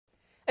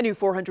A new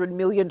 $400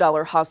 million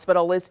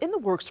hospital is in the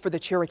works for the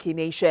Cherokee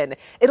Nation.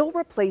 It'll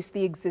replace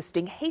the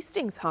existing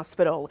Hastings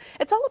Hospital.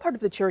 It's all a part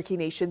of the Cherokee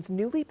Nation's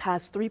newly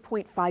passed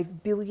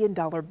 $3.5 billion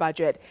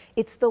budget.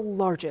 It's the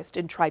largest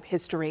in tribe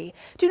history.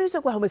 2 News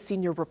Oklahoma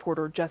senior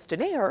reporter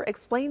Justin Ayer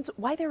explains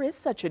why there is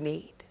such a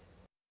need.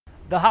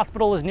 The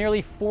hospital is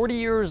nearly 40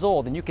 years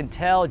old, and you can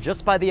tell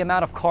just by the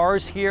amount of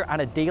cars here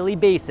on a daily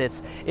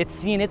basis, it's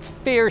seen its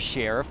fair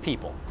share of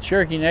people.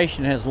 Cherokee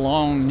Nation has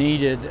long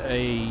needed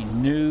a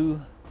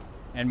new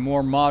and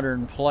more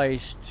modern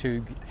place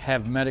to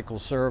have medical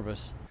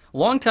service.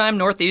 Longtime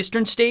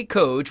Northeastern State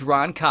coach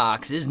Ron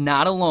Cox is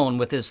not alone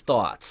with his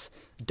thoughts.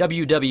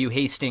 W.W.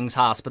 Hastings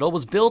Hospital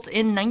was built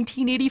in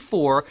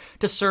 1984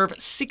 to serve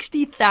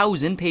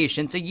 60,000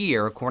 patients a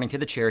year, according to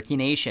the Cherokee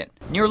Nation.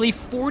 Nearly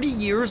 40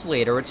 years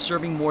later, it's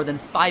serving more than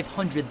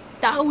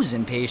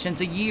 500,000 patients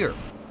a year.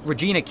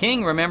 Regina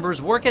King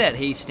remembers working at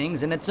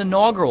Hastings in its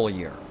inaugural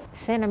year.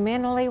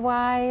 Sentimentally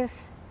wise,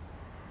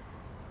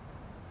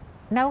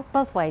 no,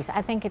 both ways.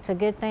 I think it's a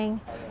good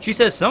thing. She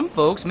says some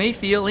folks may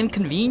feel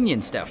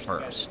inconvenienced at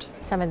first.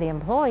 Some of the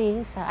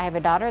employees, I have a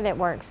daughter that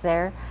works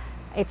there,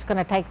 it's going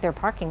to take their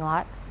parking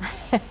lot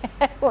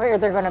where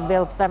they're going to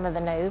build some of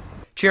the new.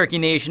 Cherokee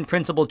Nation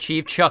Principal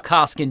Chief Chuck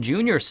Hoskin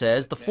Jr.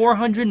 says the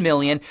 $400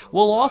 million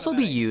will also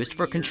be used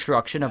for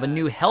construction of a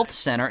new health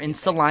center in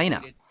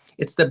Salina.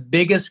 It's the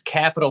biggest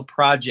capital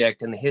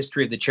project in the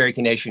history of the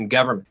Cherokee Nation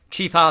government.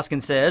 Chief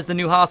Hoskin says the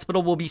new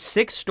hospital will be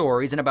 6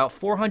 stories and about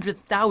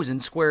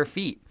 400,000 square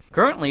feet.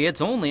 Currently,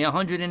 it's only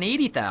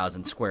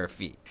 180,000 square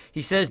feet.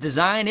 He says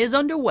design is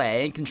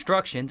underway and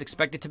construction's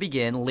expected to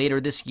begin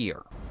later this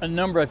year. A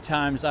number of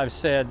times I've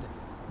said,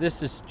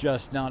 this is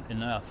just not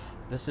enough.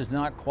 This is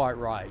not quite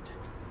right.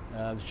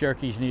 The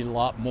Cherokees need a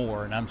lot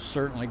more, and I'm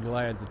certainly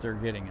glad that they're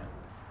getting it.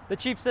 The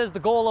chief says the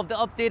goal of the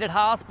updated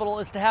hospital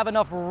is to have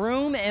enough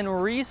room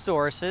and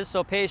resources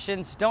so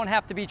patients don't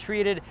have to be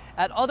treated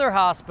at other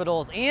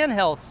hospitals and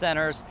health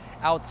centers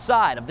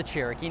outside of the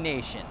Cherokee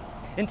Nation.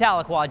 In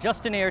Tahlequah,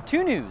 Justin Ayer,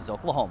 2 News,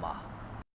 Oklahoma.